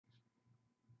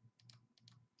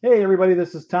Hey everybody,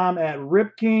 this is Tom at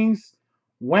Rip Kings.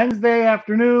 Wednesday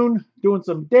afternoon, doing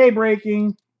some day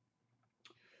breaking.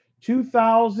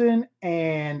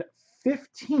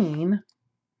 2015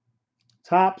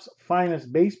 Topps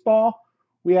Finest Baseball.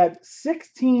 We had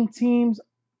 16 teams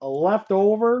left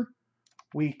over.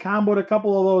 We comboed a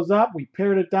couple of those up. We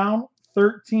paired it down.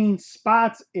 13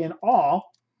 spots in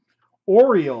all.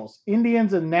 Orioles,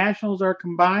 Indians, and Nationals are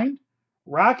combined.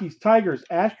 Rockies, Tigers,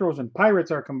 Astros, and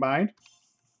Pirates are combined.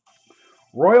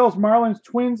 Royals, Marlins,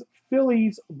 Twins,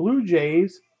 Phillies, Blue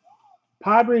Jays,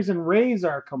 Padres, and Rays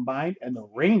are combined, and the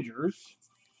Rangers.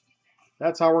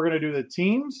 That's how we're going to do the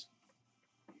teams.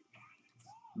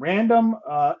 Random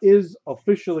is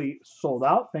officially sold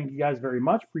out. Thank you guys very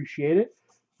much. Appreciate it.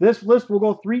 This list will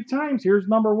go 3 times. Here's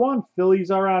number 1.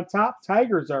 Phillies are on top.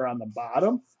 Tigers are on the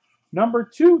bottom.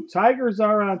 Number 2, Tigers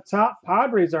are on top.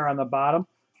 Padres are on the bottom.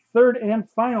 Third and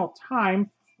final time,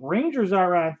 Rangers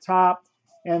are on top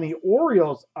and the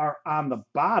Orioles are on the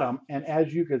bottom. And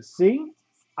as you can see,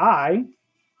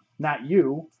 not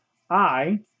you,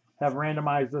 I have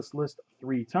randomized this list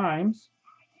 3 times.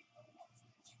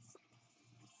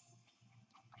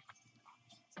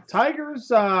 Tigers,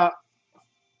 a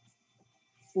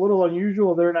little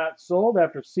unusual they're not sold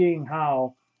after seeing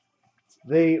how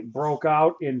they broke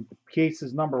out in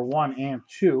cases number 1 and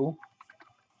 2.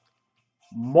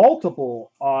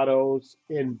 Multiple autos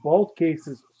in both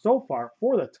cases so far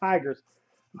for the Tigers.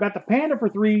 I've got the Panda for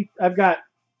 3.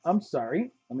 I'm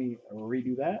sorry, let me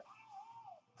redo that.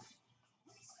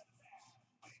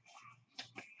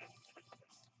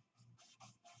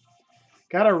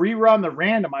 Got to rerun the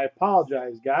random. I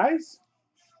apologize, guys.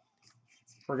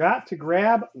 Forgot to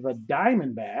grab the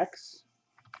Diamondbacks.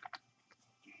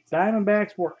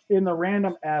 Diamondbacks were in the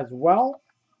random as well.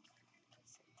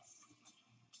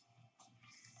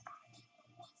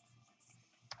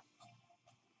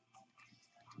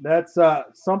 That's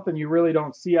something you really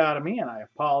don't see out of me, and I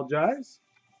apologize.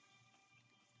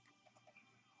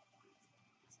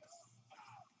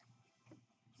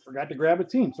 Forgot to grab a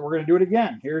team, so we're going to do it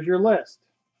again. Here's your list.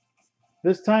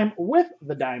 This time with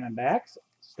the Diamondbacks.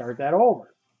 Start that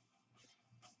over.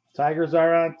 Tigers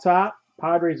are on top.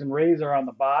 Padres and Rays are on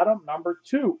the bottom. Number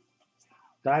 2.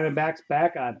 Diamondbacks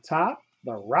back on top.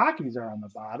 The Rockies are on the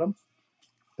bottom.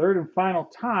 Third and final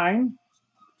time.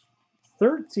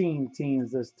 13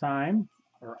 teams this time,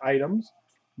 or items.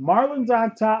 Marlins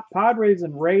on top. Padres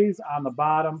and Rays on the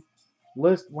bottom.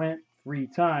 List went 3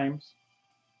 times.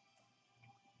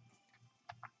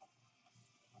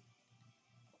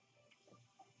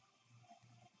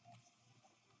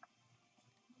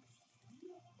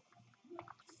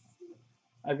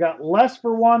 I've got Les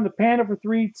for 1, the Panda for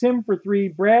 3, Tim for 3,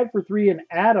 Brad for 3, and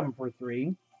Adam for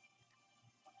 3.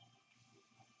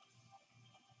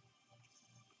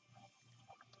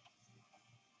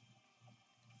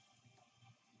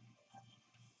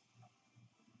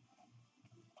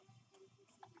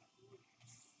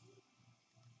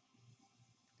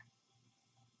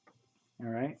 All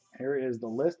right, here is the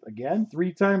list again.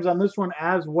 3 times on this one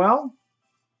as well.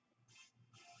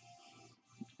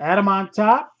 Adam on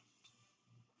top,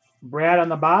 Brad on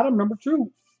the bottom, number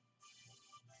 2.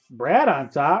 Brad on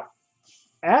top,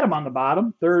 Adam on the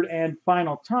bottom, third and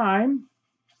final time.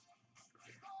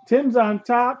 Tim's on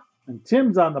top, and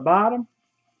Tim's on the bottom.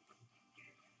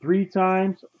 3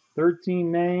 times,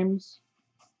 13 names.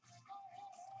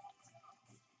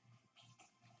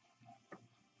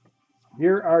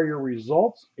 Here are your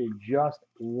results in just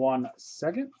 1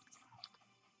 second.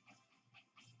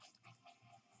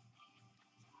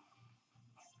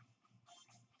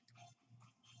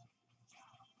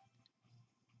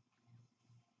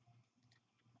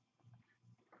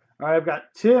 All right, I've got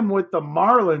Tim with the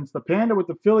Marlins, the Panda with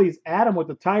the Phillies, Adam with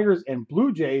the Tigers and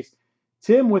Blue Jays,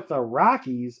 Tim with the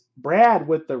Rockies, Brad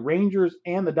with the Rangers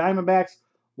and the Diamondbacks,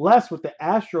 Les with the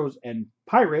Astros and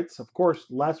Pirates. Of course,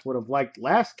 Les would have liked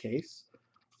last case.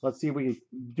 Let's see if we can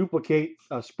duplicate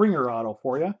a Springer auto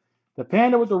for you. The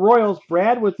Panda with the Royals,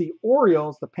 Brad with the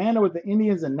Orioles, the Panda with the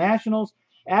Indians and Nationals,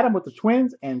 Adam with the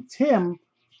Twins, and Tim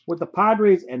with the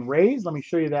Padres and Rays. Let me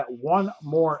show you that one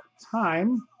more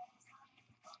time.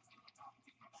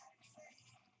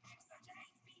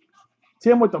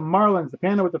 Tim with the Marlins, the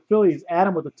Panda with the Phillies,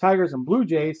 Adam with the Tigers and Blue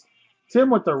Jays,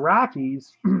 Tim with the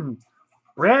Rockies,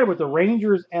 Brad with the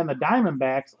Rangers and the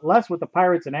Diamondbacks, Les with the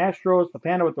Pirates and Astros, the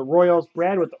Panda with the Royals,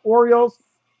 Brad with the Orioles,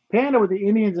 Panda with the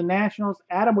Indians and Nationals,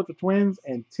 Adam with the Twins,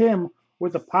 and Tim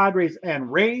with the Padres and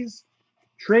Rays.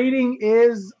 Trading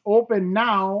is open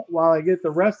now while I get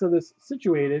the rest of this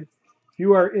situated. If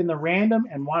you are in the random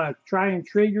and want to try and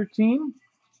trade your team,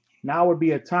 now would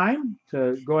be a time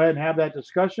to go ahead and have that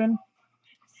discussion.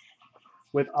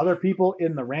 with other people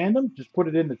in the random. Just put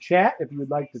it in the chat if you would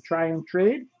like to try and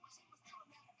trade.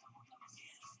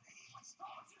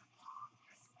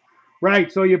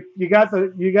 Right, so you got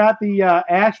the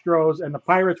Astros and the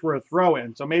Pirates were a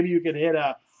throw-in, so maybe you could hit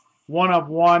a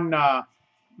one-of-one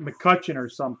McCutchen or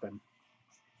something.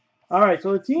 All right,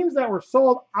 so the teams that were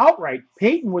sold outright: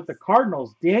 Peyton with the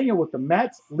Cardinals, Daniel with the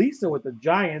Mets, Lisa with the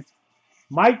Giants,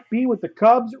 Mike B with the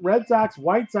Cubs, Red Sox,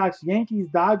 White Sox, Yankees,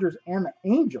 Dodgers, and the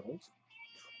Angels,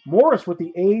 Morris with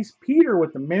the A's, Peter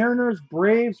with the Mariners,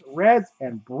 Braves, Reds,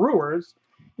 and Brewers.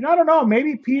 You know, I don't know,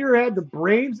 maybe Peter had the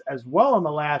Braves as well in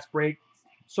the last break,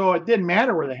 so it didn't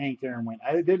matter where the Hank Aaron went.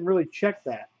 I didn't really check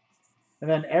that. And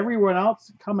then everyone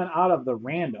else coming out of the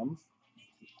random.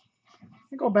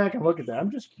 Let me go back and look at that.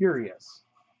 I'm just curious.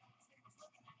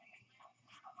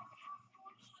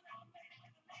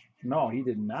 No, he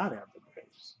did not have the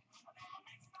Braves.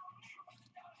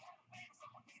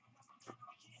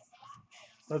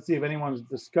 Let's see if anyone's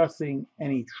discussing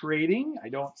any trading. I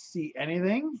don't see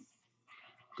anything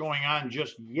going on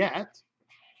just yet.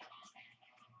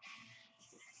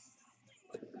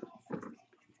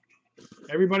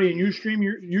 Everybody in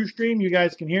Ustream, you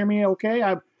guys can hear me okay?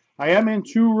 I am in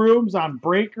 2 rooms on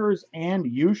Breakers and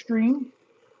Ustream.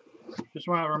 Just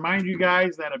want to remind you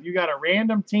guys that if you got a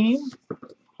random team,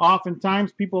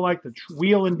 oftentimes people like to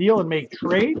wheel and deal and make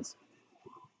trades.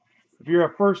 If you're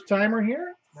a first timer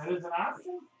here, that is an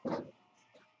option.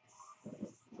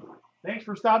 Thanks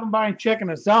for stopping by and checking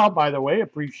us out, by the way.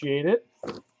 Appreciate it.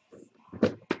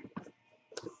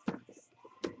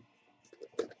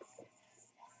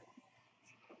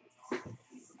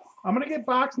 I'm going to get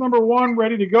box number 1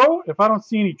 ready to go. If I don't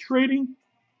see any trading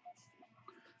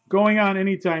going on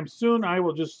anytime soon, I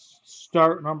will just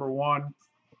start number 1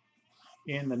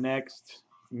 in the next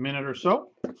minute or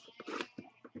so.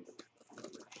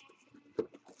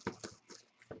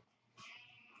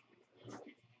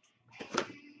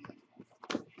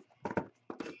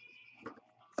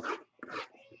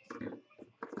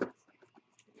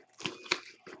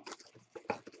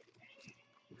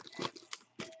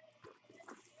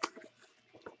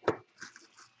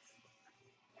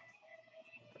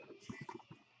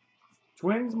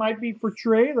 Twins might be for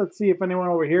trade. Let's see if anyone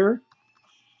over here.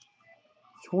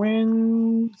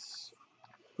 Twins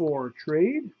for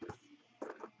trade.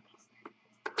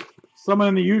 Someone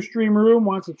in the Ustream room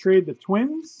wants to trade the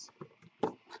Twins.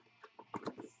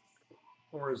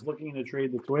 Or is looking to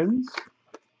trade the Twins.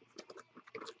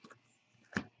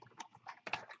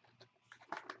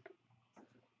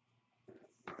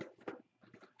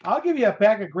 I'll give you a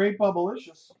pack of Great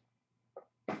Bubblicious.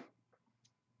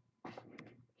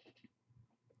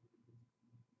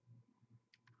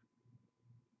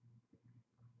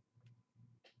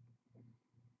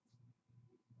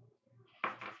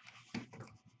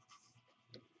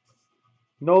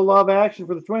 No love action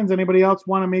for the Twins. Anybody else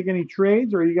want to make any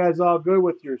trades, or are you guys all good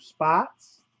with your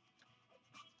spots?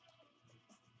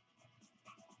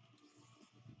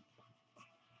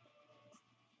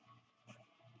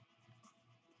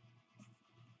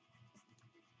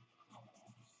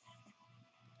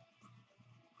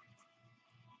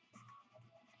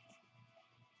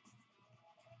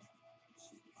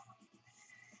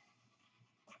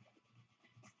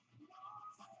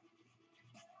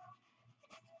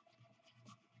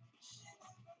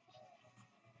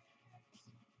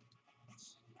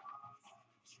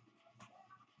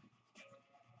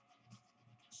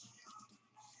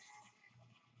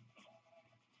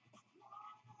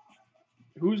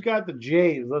 Who's got the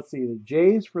Jays? Let's see. The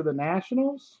Jays for the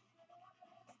Nationals?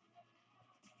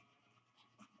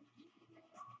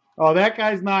 Oh, that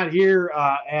guy's not here,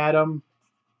 Adam.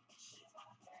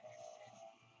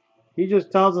 He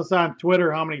just tells us on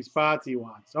Twitter how many spots he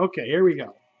wants. Okay, here we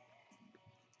go.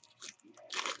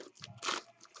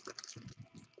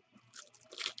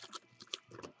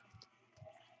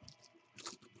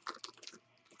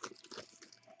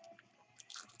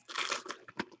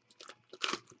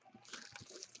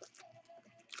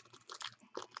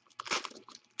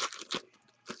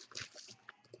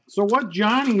 So what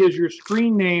Johnny is your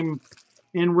screen name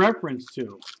in reference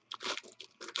to?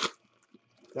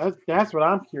 That's what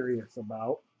I'm curious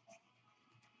about.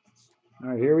 All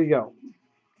right, here we go.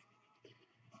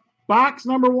 Box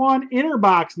number 1, inner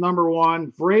box number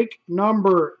 1, break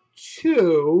number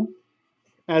 2,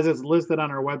 as it's listed on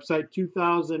our website,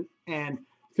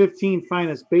 2015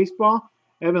 Finest Baseball.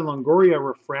 Evan Longoria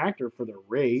refractor for the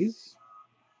Rays.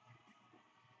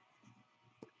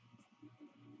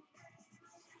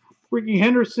 Ricky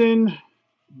Henderson,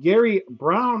 Gary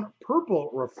Brown, purple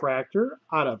refractor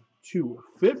out of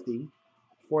 250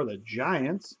 for the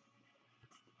Giants.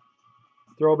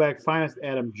 Throwback Finest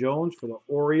Adam Jones for the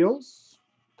Orioles.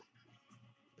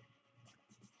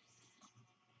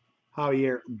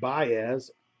 Javier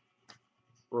Baez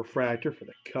refractor for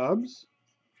the Cubs.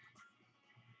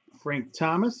 Frank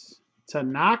Thomas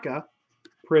Tanaka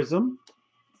prism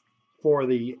for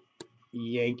the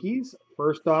Yankees.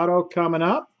 First auto coming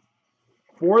up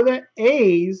for the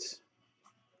A's.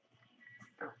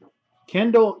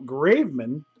 Kendall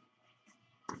Graveman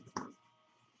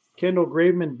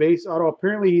base auto.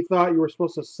 Apparently he thought you were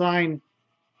supposed to sign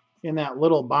in that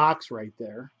little box right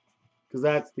there, because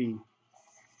that's the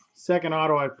second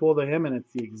auto I pulled of him, and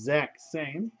it's the exact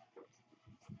same.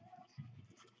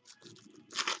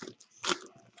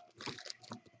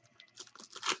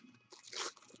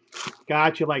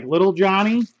 Gotcha, like Little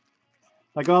Johnny.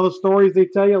 Like all the stories they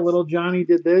tell you, Little Johnny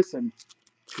did this and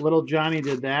Little Johnny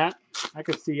did that. I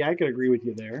could agree with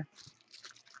you there.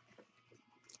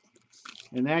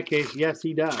 In that case, yes,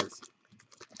 he does.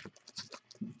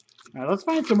 All right, let's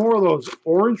find some more of those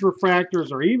orange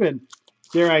refractors, or even,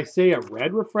 dare I say, a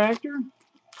red refractor.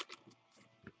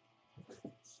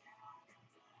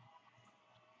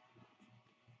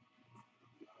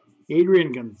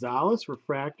 Adrian Gonzalez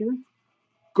refractor.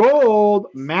 Gold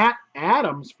Matt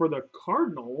Adams for the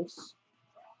Cardinals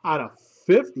out of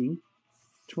 50.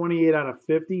 28 out of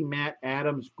 50. Matt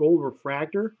Adams gold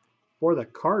refractor for the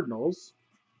Cardinals.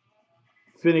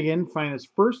 Finnegan Finest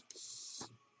Firsts.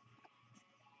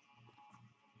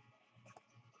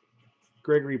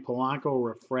 Gregory Polanco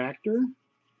refractor.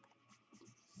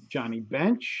 Johnny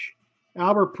Bench.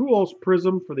 Albert Pujols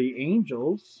prism for the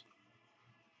Angels.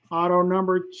 Auto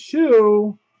number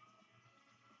 2.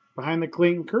 Behind the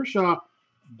Clayton Kershaw,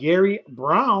 Gary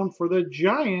Brown for the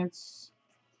Giants.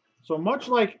 So much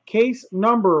like case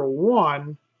number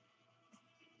 1,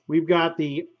 we've got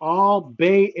the all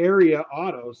Bay Area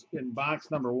autos in box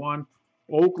number 1,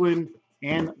 Oakland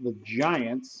and the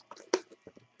Giants.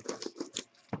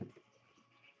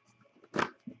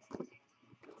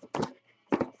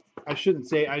 I should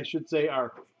say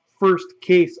our first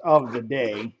case of the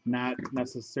day, not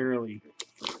necessarily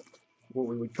what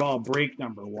we would call break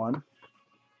number 1.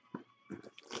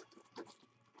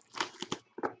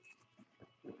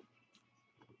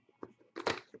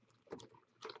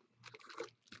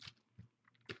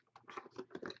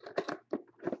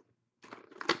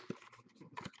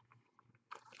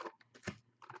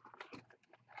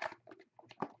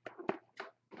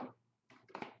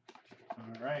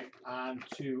 All right, on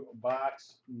to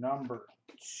box number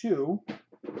 2.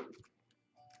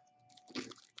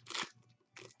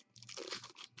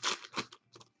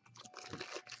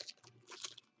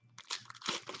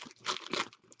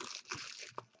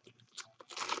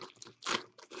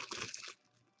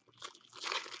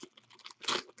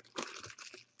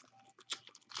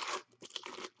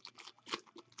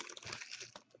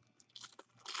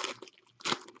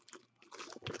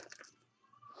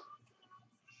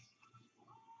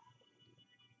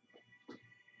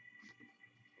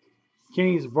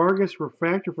 Kenny's Vargas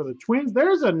refractor for the Twins.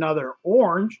 There's another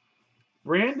orange.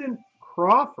 Brandon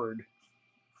Crawford,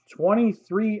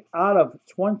 23 out of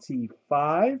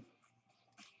 25.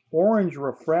 Orange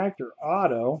refractor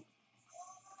auto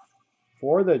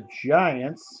for the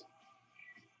Giants.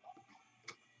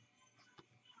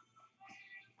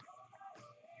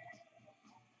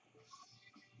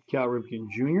 Cal Ripken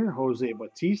Jr., Jose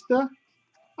Bautista,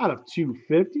 out of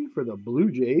 250 for the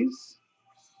Blue Jays.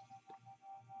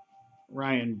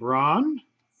 Ryan Braun,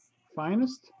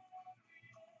 Finest.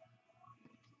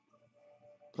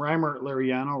 Reimer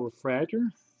Lariano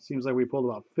refractor. Seems like we pulled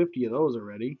about 50 of those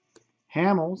already.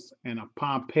 Hamels and a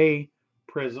Pompey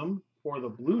prism for the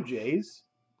Blue Jays.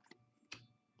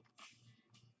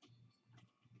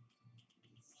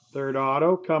 Third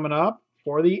auto coming up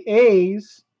for the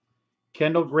A's.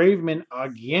 Kendall Graveman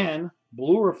again,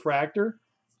 blue refractor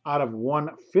out of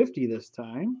 150 this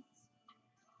time.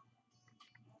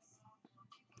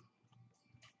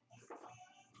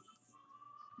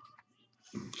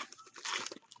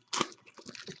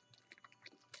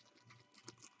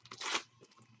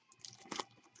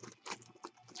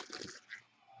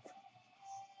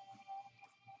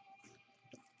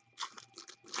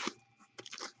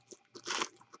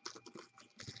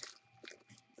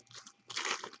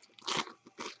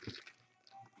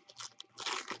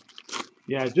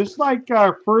 Yeah, just like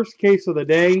our first case of the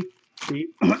day, the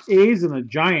A's and the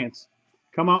Giants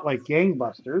come out like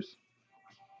gangbusters.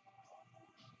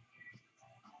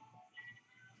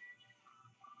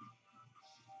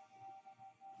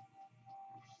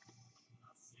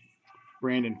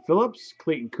 Brandon Phillips,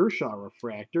 Clayton Kershaw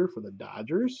refractor for the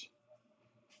Dodgers.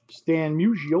 Stan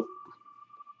Musial.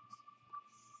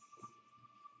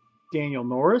 Daniel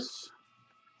Norris.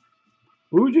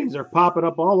 Blue Jays are popping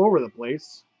up all over the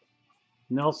place.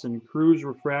 Nelson Cruz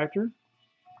refractor.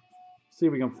 See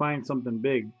if we can find something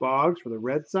big. Boggs for the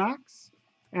Red Sox.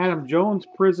 Adam Jones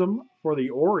Prism for the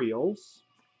Orioles.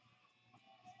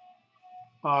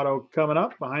 Auto coming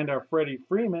up behind our Freddie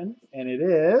Freeman, and it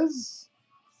is...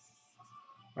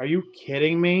 Are you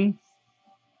kidding me?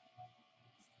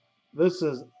 This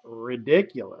is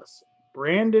ridiculous.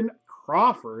 Brandon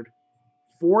Crawford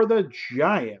for the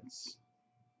Giants.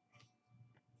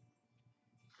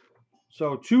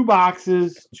 So 2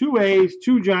 boxes, 2 A's,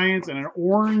 2 Giants, and an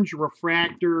orange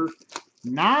refractor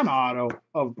non-auto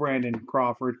of Brandon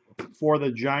Crawford for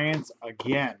the Giants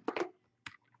again.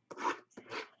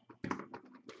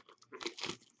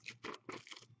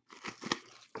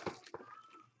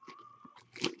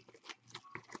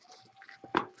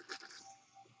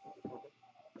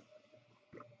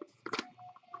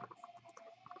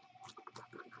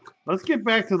 Let's get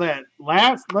back to that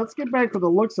last. Let's get back to the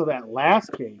looks of that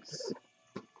last case.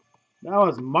 That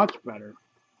was much better.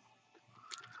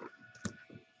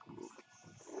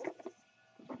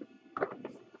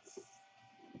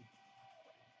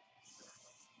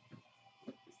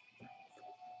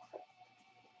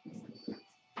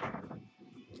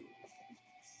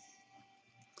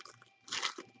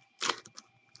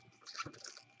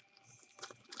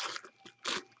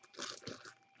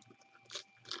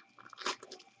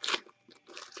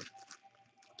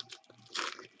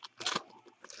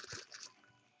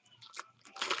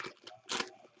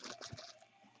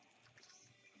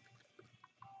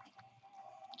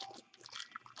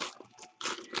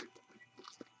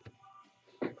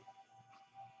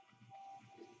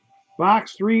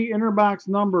 Box 3, inner box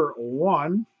number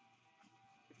 1.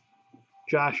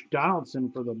 Josh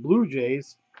Donaldson for the Blue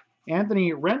Jays.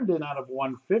 Anthony Rendon out of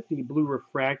 150, blue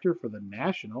refractor for the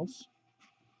Nationals.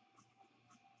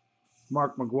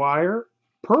 Mark McGwire,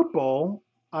 purple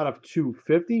out of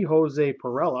 250, Jose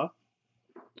Pirela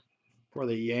for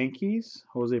the Yankees.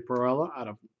 Jose Pirela out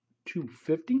of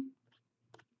 250.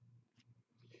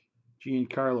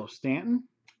 Giancarlo Stanton.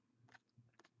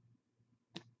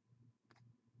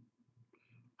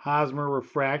 Hosmer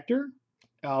refractor,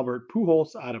 Albert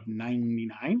Pujols out of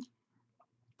 99.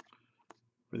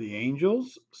 For the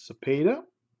Angels, Cepeda.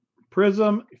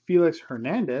 Prism, Felix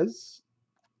Hernandez.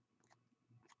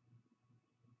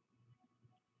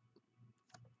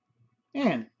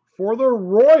 And for the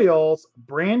Royals,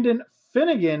 Brandon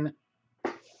Finnegan,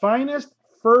 finest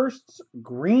firsts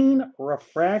green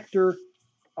refractor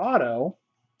auto.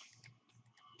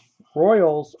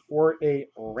 Royals were a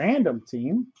random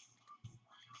team.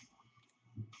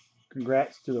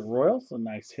 Congrats to the Royals, a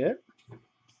nice hit.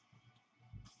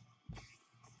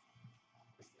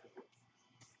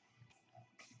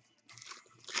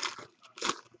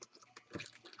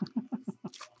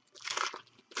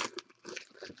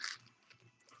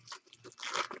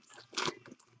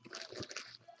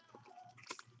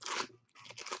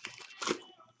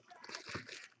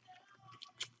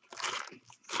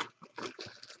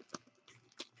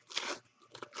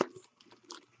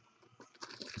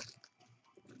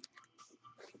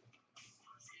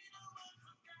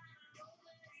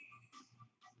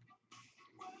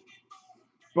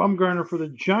 Bumgarner for the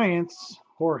Giants,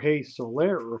 Jorge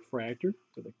Soler refractor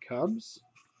for the Cubs.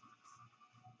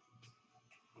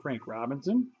 Frank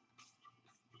Robinson.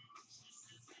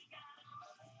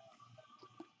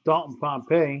 Dalton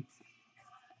Pompey.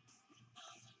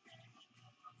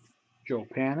 Joe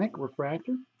Panic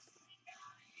refractor.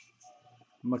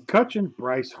 McCutchen,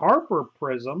 Bryce Harper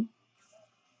prism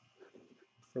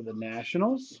for the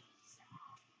Nationals.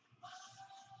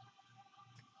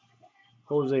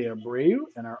 Jose Abreu,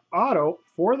 and our auto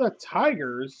for the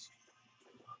Tigers,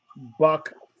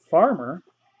 Buck Farmer.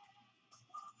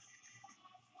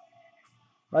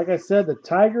 Like I said, the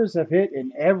Tigers have hit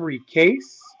in every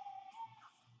case.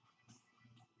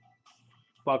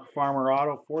 Buck Farmer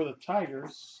auto for the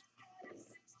Tigers.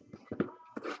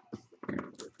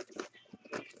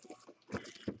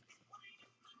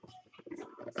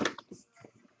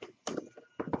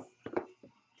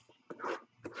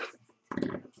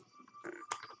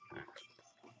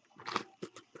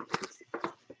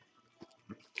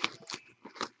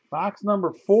 Box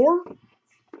number 4.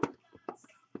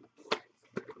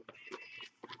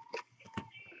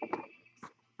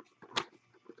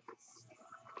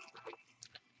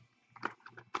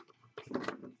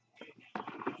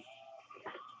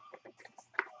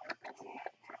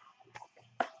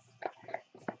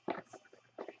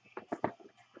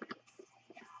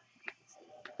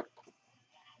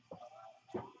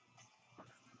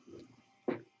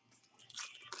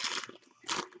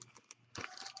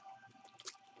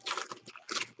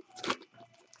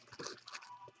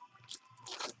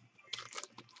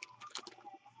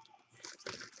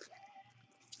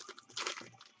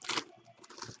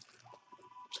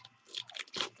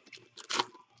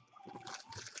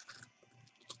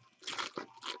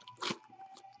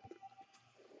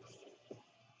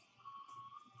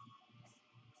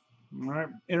 All right,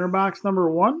 inner box number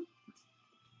 1,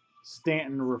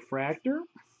 Stanton Refractor,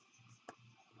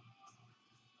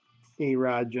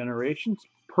 A-Rod Generations,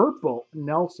 purple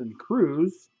Nelson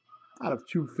Cruz out of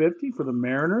 250 for the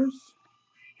Mariners,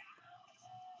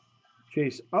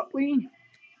 Chase Utley,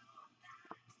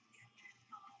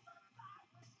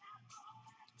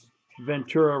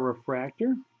 Ventura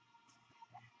Refractor,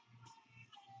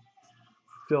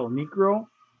 Phil Niekro,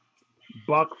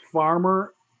 Buck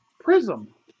Farmer Prism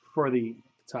for the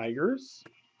Tigers.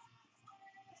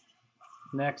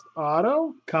 Next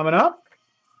auto coming up.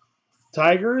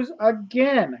 Tigers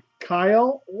again.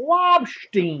 Kyle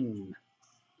Lobstein.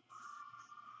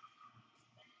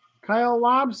 Kyle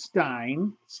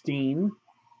Lobstein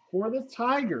for the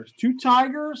Tigers. 2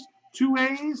 Tigers, 2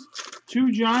 A's,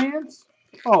 2 Giants.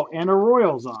 Oh, and a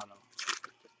Royals auto.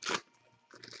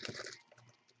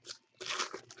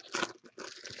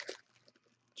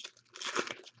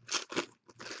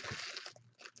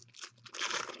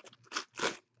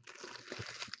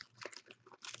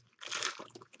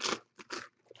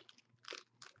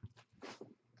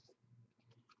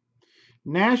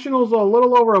 Nationals are a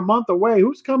little over a month away.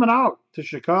 Who's coming out to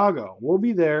Chicago? We'll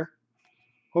be there.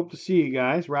 Hope to see you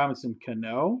guys. Robinson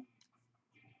Cano.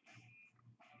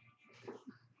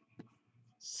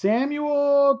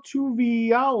 Samuel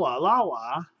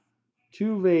Tuvialala.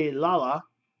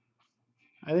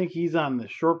 I think he's on the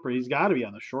short print. He's got to be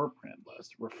on the short print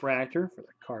list. Refractor for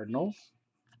the Cardinals.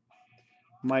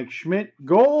 Mike Schmidt.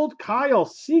 Gold. Kyle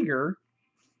Seager.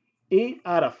 8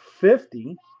 out of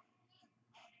 50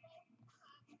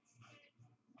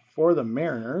 for the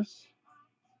Mariners.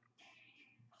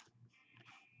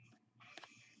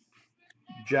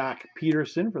 Jock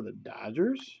Peterson for the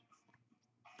Dodgers.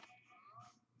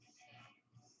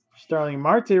 Starling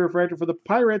Marte refractor for the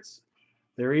Pirates.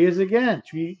 There he is again.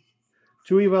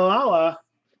 Tuivalala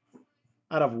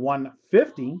out of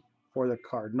 150 for the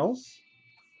Cardinals.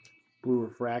 Blue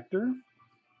refractor.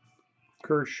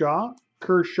 Kershaw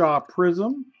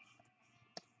Prism.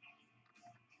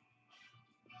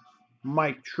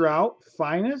 Mike Trout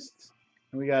Finest.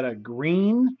 And we got a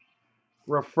green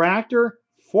refractor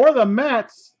for the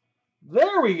Mets.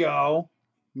 There we go.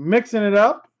 Mixing it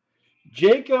up.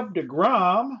 Jacob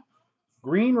deGrom.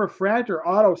 Green refractor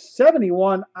auto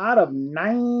 71 out of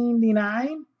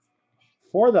 99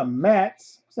 for the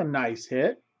Mets. It's a nice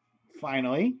hit.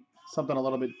 Finally, something a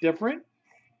little bit different.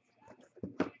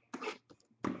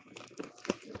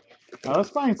 Now let's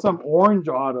find some orange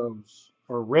autos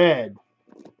or red.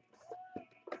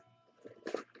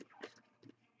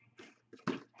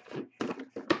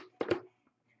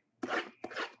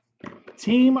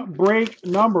 Team break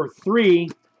number 3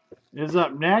 is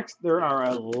up next. There are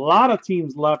a lot of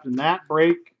teams left in that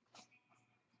break.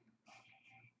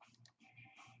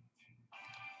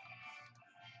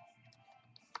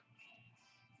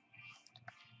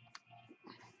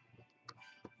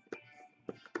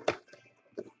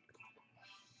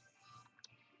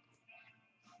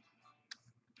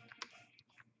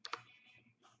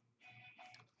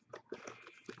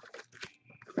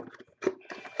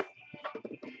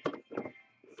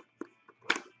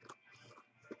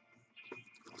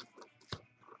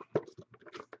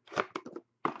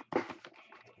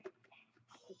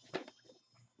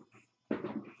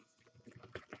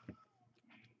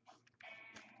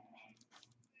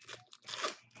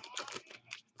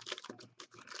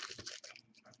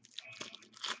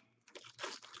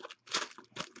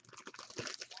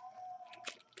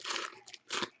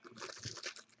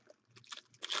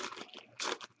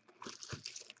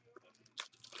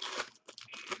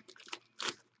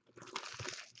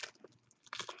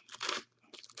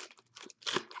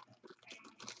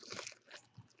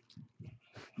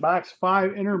 Box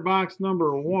 5, inner box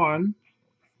number 1.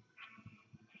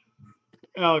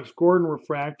 Alex Gordon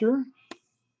refractor.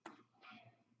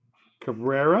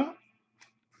 Cabrera.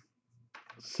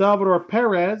 Salvador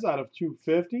Perez out of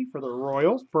 250 for the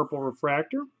Royals. Purple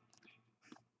refractor.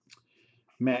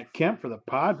 Matt Kemp for the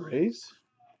Padres.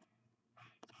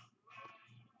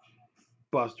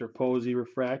 Buster Posey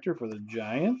refractor for the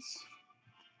Giants.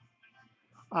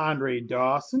 Andre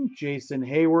Dawson. Jason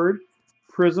Hayward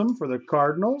Prism for the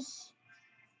Cardinals.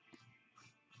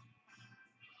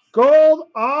 Gold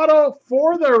auto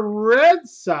for the Red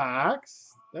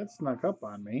Sox. That snuck up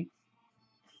on me.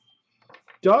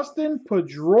 Dustin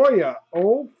Pedroia,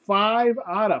 05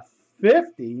 out of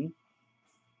 50.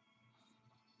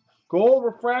 Gold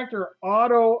refractor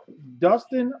auto,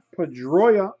 Dustin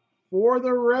Pedroia for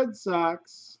the Red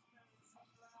Sox.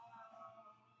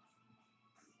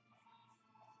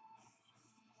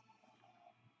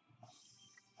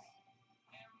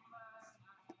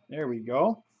 There we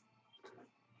go.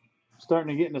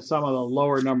 starting to get into some of the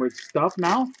lower numbered stuff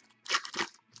now.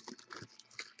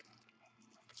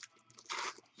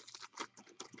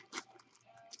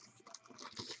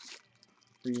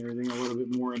 Bring everything a little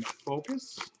bit more into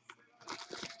focus.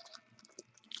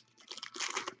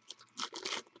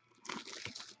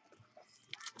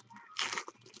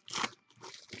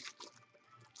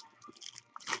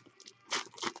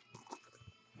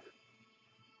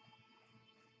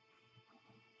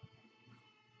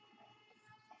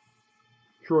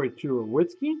 Troy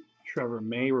Tulowitzki, Trevor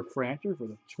May refractor for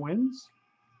the Twins.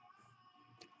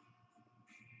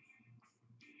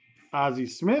 Ozzie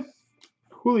Smith,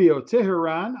 Julio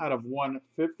Teheran out of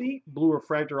 150, blue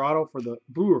refractor auto for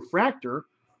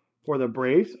the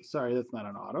Braves. Sorry, that's not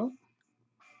an auto.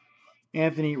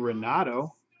 Anthony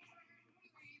Renato,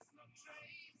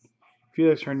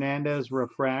 Felix Hernandez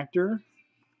refractor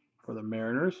for the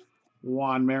Mariners.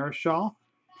 Juan Marichal,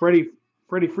 Freddie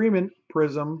Freeman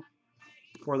prism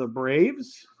for the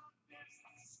Braves.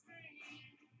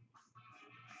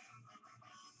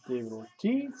 David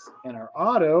Ortiz, and our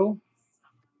auto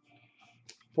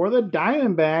for the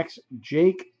Diamondbacks,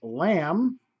 Jake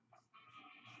Lamb.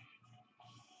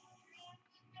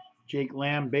 Jake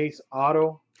Lamb base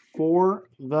auto for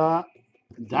the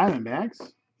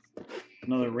Diamondbacks.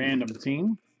 Another random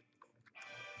team.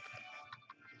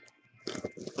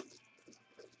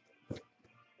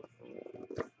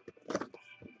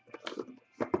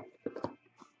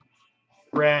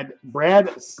 Brad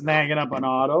snagging up an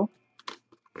auto.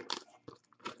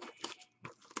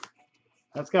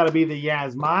 That's got to be the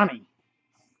Yasmani.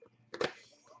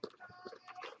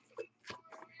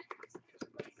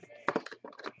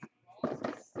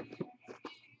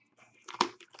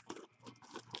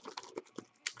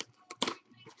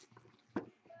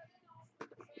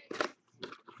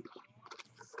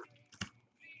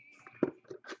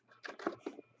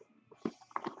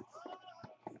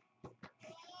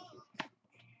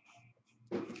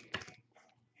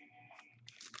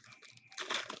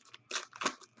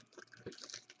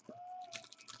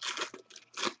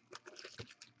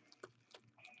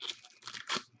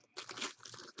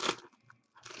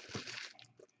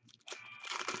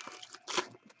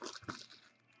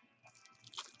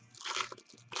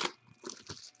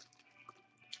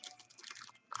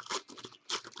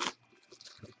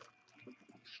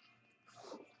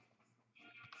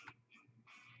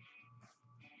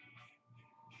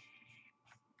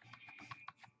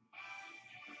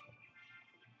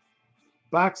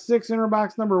 Box 6, inner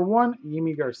box number 1,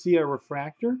 Yimi Garcia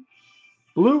refractor.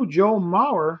 Blue Joe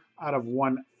Mauer out of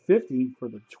 150 for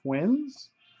the Twins.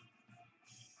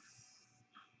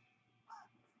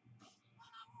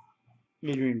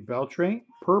 Adrian Beltre.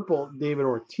 Purple David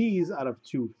Ortiz out of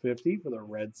 250 for the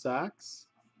Red Sox.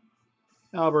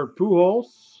 Albert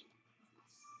Pujols.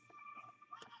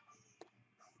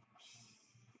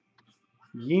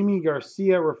 Yimi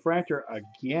Garcia refractor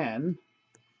again.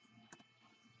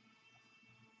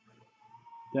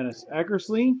 Dennis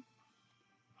Eckersley.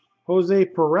 Jose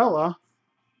Perella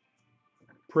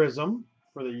prism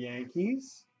for the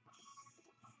Yankees.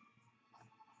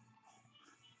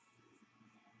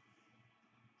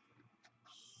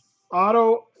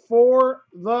 Auto for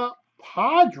the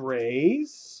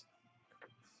Padres.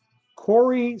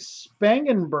 Corey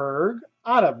Spangenberg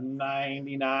out of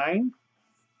 99.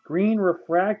 Green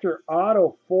refractor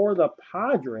auto for the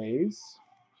Padres.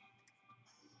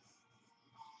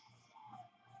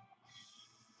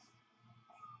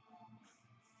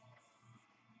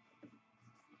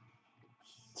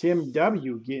 Tim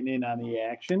W. getting in on the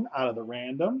action out of the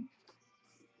random.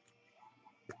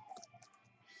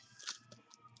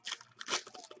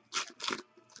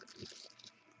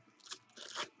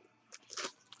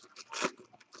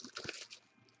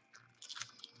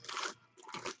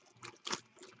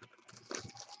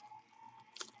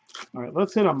 All right,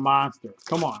 let's hit a monster.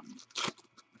 Come on.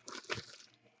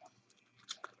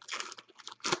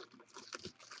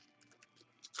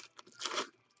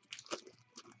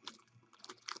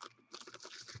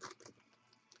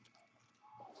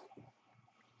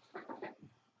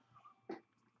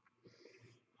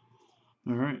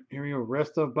 All right, here we go.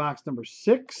 Rest of box number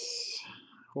 6.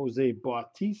 Jose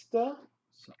Bautista.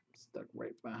 Something stuck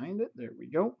right behind it. There we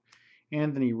go.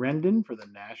 Anthony Rendon for the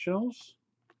Nationals.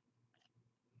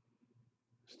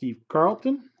 Steve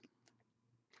Carlton.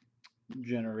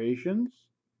 Generations.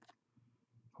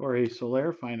 Jorge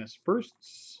Soler, Finest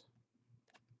Firsts.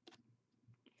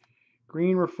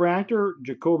 Green refractor,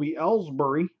 Jacoby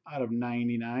Ellsbury out of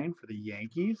 99 for the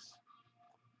Yankees.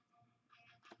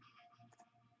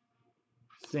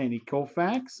 Sandy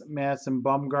Koufax, Madison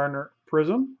Bumgarner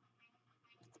Prism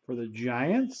for the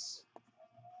Giants.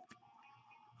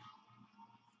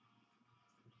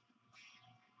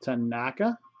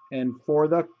 Tanaka. And for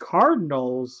the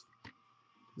Cardinals,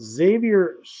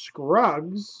 Xavier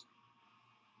Scruggs.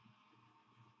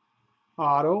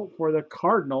 Auto for the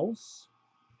Cardinals.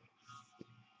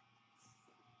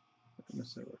 I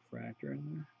missed a refractor in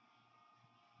there.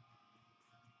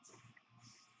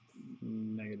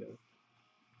 Negative.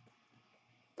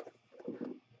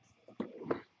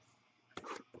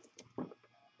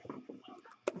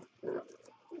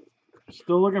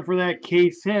 Still looking for that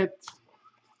case hit.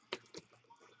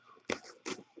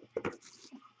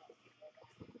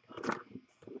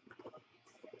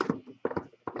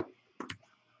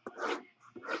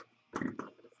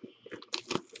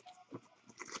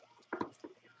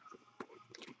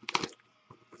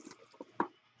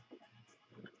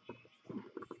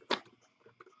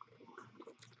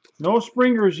 No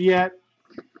Springers yet.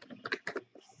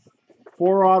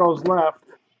 4 autos left.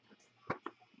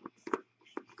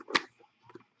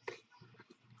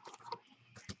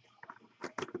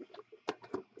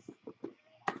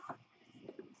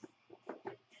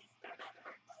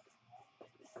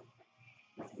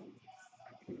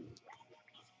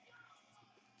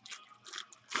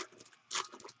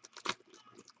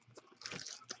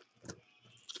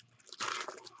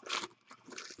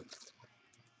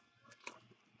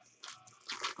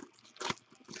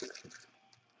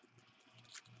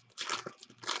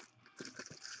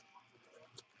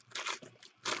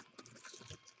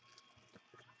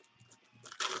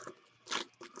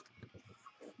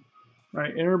 All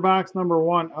right, inner box number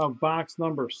 1 of box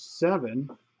number 7.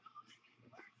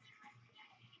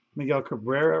 Miguel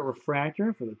Cabrera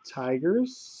refractor for the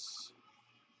Tigers.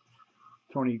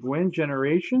 Tony Gwynn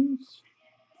Generations.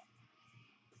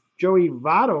 Joey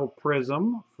Votto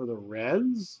Prism for the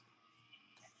Reds.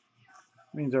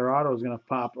 Means our auto is going to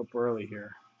pop up early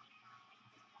here.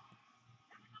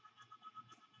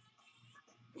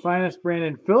 Finest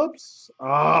Brandon Phillips.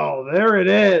 Oh, there it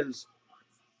is.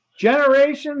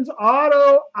 Generations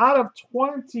auto out of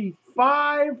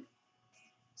 25.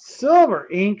 Silver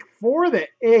ink for the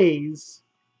A's.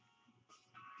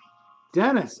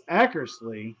 Dennis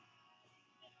Eckersley.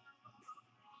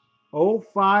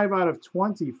 05 out of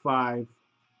 25.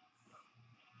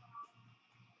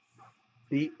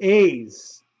 The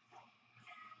A's.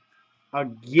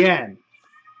 Again.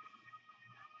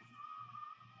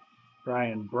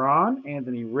 Brian Braun,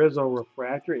 Anthony Rizzo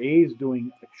refractor. A's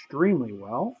doing extremely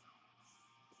well.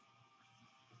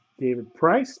 David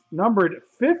Price, numbered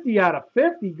 50 out of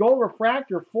 50. Gold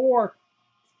refractor for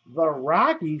the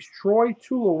Rockies. Troy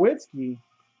Tulowitzki.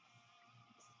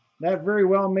 That very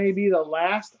well may be the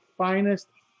last finest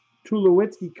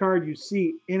Tulowitzki card you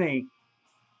see in a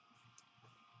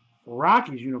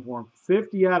Rockies uniform.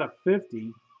 50 out of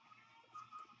 50.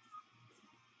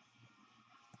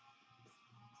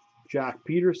 Jock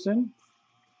Peterson.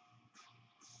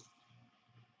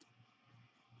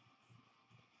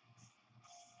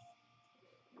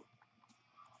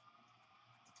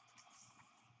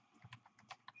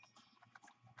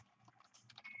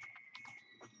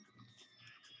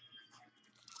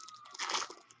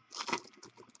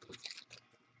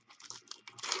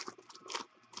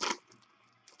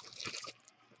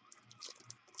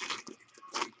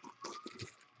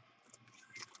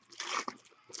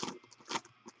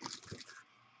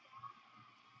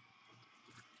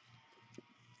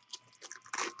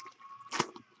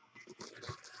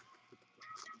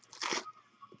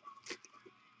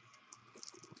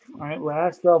 All right,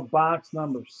 last of box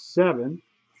number 7.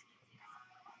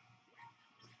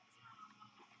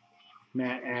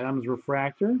 Matt Adams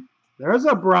refractor. There's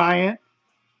a Bryant.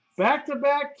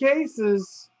 Back-to-back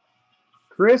cases.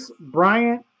 Chris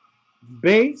Bryant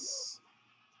base.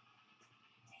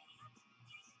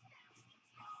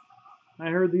 I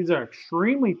heard these are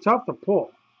extremely tough to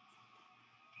pull.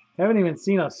 Haven't even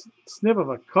seen a sniff of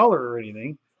a color or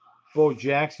anything. Bo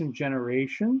Jackson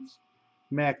Generations.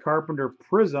 Matt Carpenter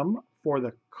Prism for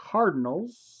the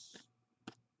Cardinals.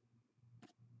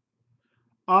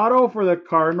 Auto for the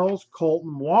Cardinals,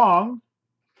 Colton Wong.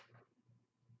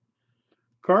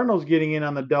 Cardinals getting in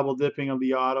on the double dipping of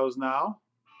the autos now.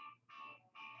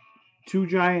 2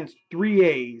 Giants, 3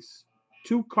 A's,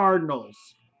 2 Cardinals,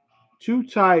 2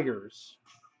 Tigers.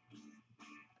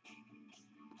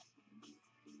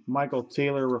 Michael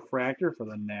Taylor refractor for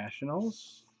the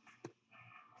Nationals.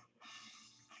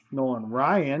 Nolan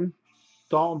Ryan.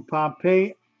 Dalton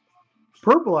Pompey,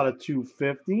 purple out of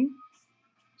 250.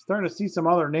 Starting to see some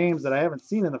other names that I haven't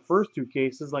seen in the first 2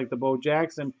 cases, like the Bo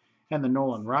Jackson and the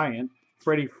Nolan Ryan.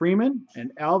 Freddie Freeman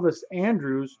and Elvis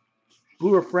Andrus,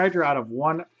 blue refractor out of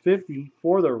 150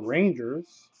 for the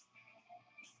Rangers.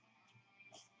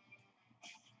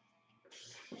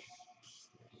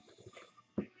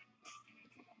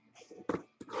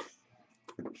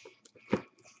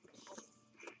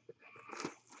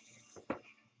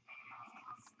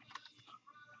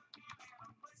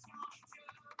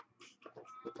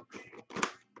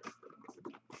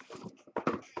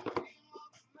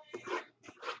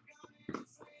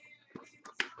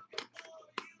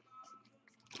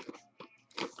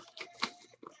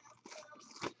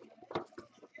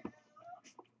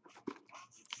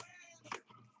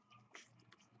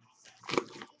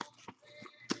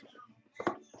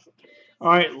 All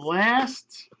right,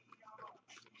 last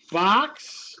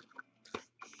box.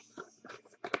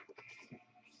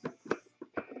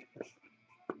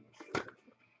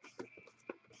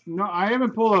 No, I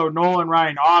haven't pulled a Nolan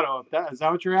Ryan auto. Is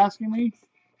that what you're asking me?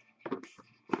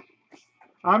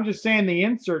 I'm just saying the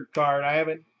insert card. I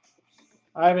haven't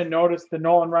noticed the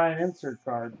Nolan Ryan insert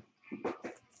card.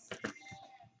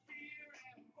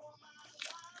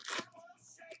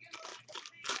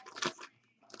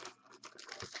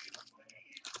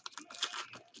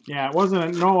 Yeah, it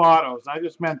wasn't no autos. I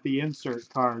just meant the insert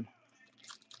card.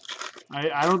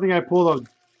 I don't think I pulled a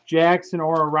Jackson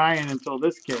or a Ryan until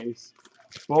this case.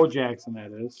 Bo Jackson,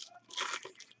 that is.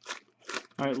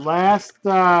 All right,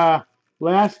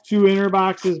 last two inner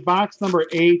boxes. Box number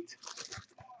 8.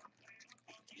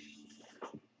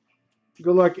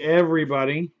 Good luck,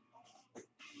 everybody.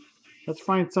 Let's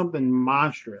find something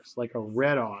monstrous, like a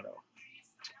red auto.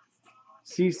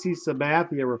 CC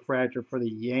Sabathia refractor for the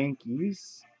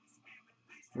Yankees.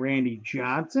 Randy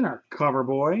Johnson, our cover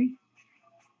boy.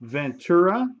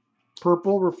 Ventura,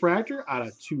 purple refractor out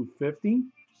of 250.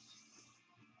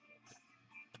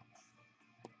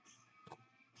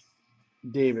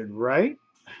 David Wright.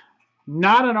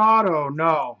 Not an auto,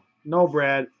 no. No,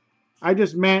 Brad. I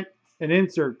just meant an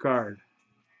insert card.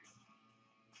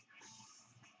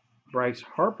 Bryce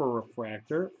Harper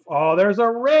refractor. Oh, there's a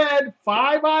red.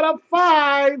 5 out of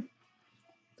 5.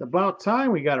 It's about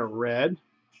time we got a red.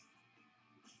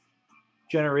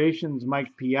 Generations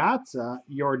Mike Piazza.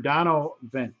 Giordano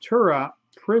Ventura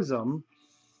Prism.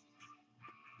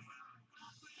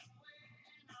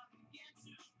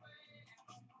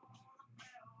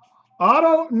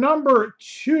 Auto number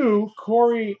 2,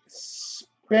 Corey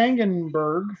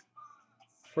Spangenberg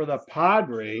for the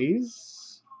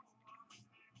Padres.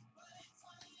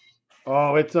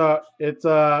 Oh, it's a,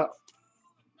 what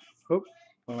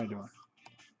am I doing?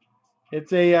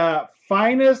 It's a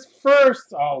finest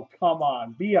first. Oh, come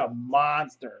on, be a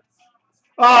monster.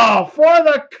 Oh, for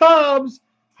the Cubs,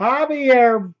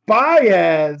 Javier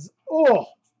Baez. Oh,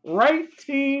 right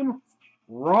team,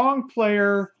 wrong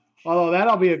player. Although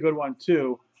that'll be a good one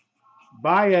too.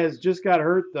 Baez just got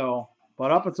hurt though, but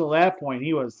up until that point,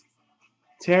 he was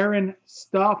tearing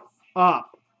stuff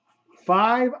up.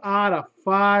 5 out of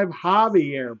 5,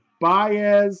 Javier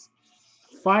Baez.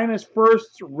 Finest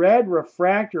first red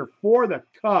refractor for the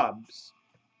Cubs.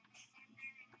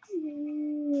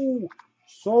 Ooh,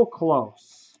 so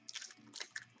close.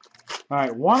 All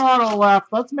right, one auto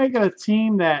left. Let's make it a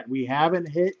team that we haven't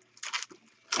hit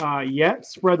yet.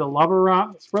 Spread the love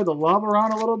around. Spread the love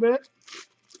around a little bit.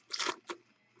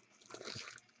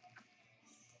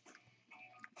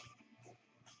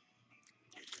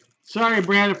 Sorry,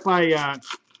 Brad, if I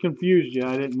confused you.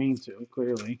 I didn't mean to,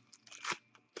 clearly.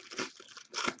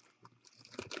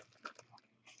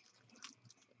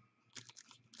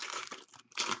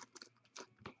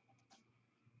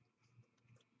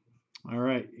 All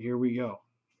right, here we go.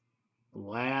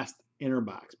 Last inner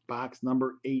box. Box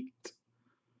number 8.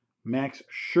 Max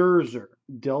Scherzer,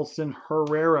 Delson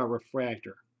Herrera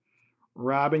refractor.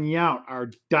 Robin Yount,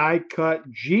 our die-cut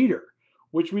Jeter,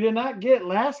 which we did not get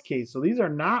last case. So these are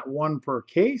not one per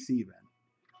case even.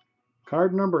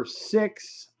 Card number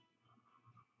 6,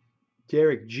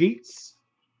 Derek Jeets,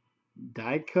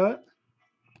 die-cut.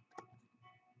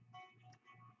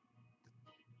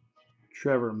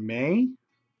 Trevor May.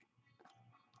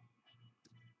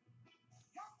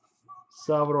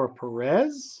 Salvador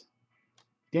Perez.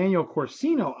 Daniel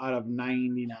Corsino out of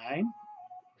 99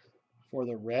 for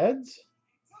the Reds.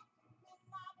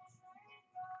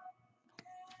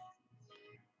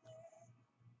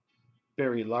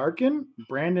 Barry Larkin.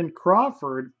 Brandon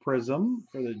Crawford Prism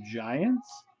for the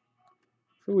Giants.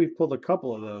 I feel we've pulled a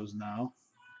couple of those now.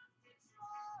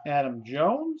 Adam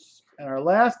Jones. And our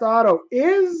last auto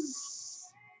is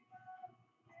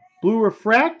blue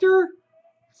refractor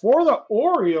for the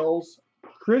Orioles,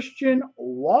 Christian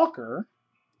Walker.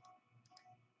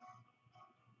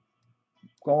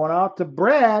 Going out to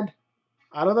Brad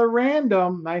out of the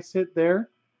random. Nice hit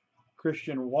there.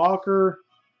 Christian Walker.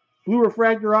 Blue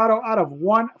refractor auto out of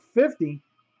 150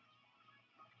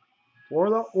 for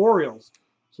the Orioles.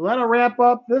 So that'll wrap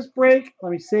up this break.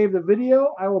 Let me save the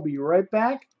video. I will be right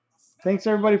back. Thanks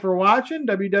everybody for watching.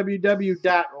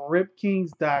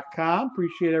 www.ripkings.com.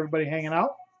 Appreciate everybody hanging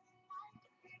out.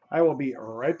 I will be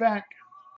right back.